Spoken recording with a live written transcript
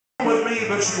with me,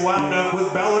 but she wound up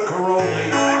with Bella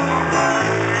Caroli.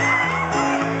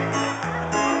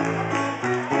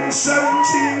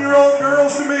 17-year-old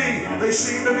girls to me, they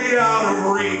seem to be out of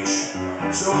reach.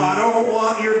 So I don't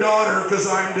want your daughter, cause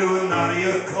I'm doing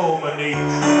Nadia Comaneci.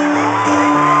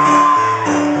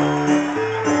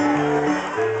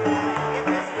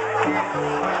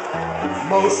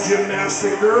 Most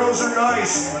gymnastic girls are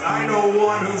nice, but I know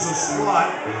one who's a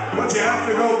slut. But you have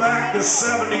to go back to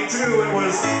 72, it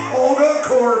was Olga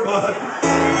Korbut.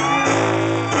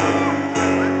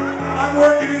 I'm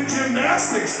working in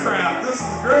gymnastics crap, this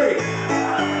is great.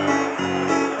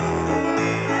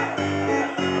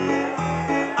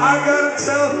 I gotta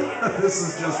tell you, this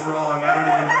is just wrong, I don't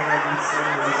even think I can say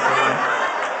this.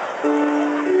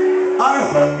 I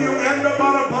hope you end up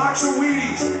on a box of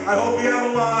Wheaties. I hope you have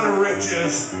a lot of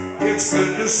riches. It's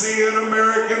good to see an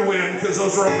American win, because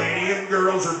those Romanian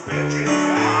girls are bitches.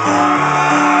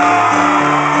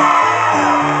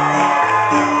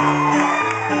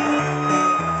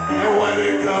 And when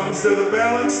it comes to the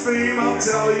balance beam, I'll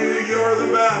tell you, you're the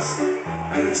best.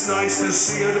 And it's nice to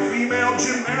see a female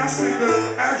gymnastic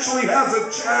that actually has a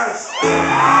chest.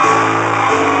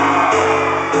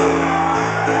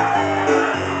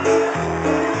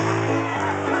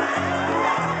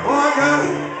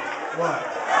 What?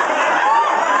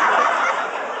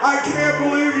 I can't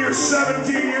believe you're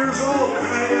 17 years old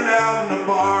hanging out in the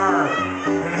bar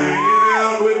and hanging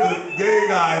out with the gay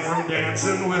guy from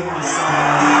Dancing with the Stars.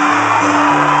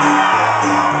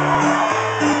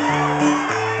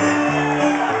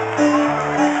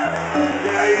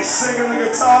 Yeah, he's singing the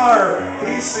guitar.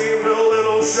 He seemed a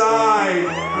little shy.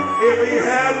 If he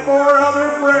had 4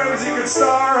 other friends, he could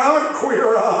star on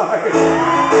Queer Eye.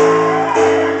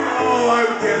 Oh,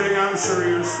 I'm kidding. I'm sure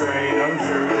you're straight. I'm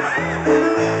sure you're straight.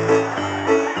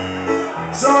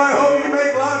 So I hope you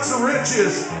make lots of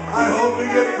riches. I hope you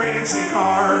get fancy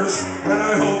cars. And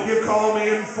I hope you call me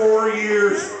in 4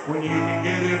 years when you can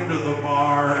get into the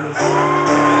bars.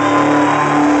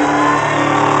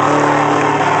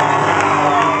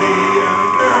 Proud to be an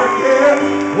American,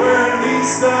 where at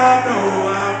least I know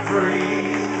I'm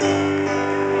free.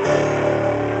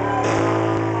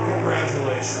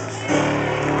 Congratulations.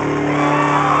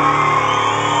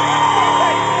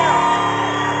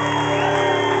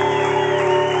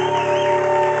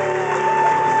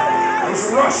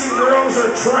 Russian girls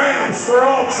are tramps. They're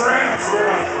all tramps.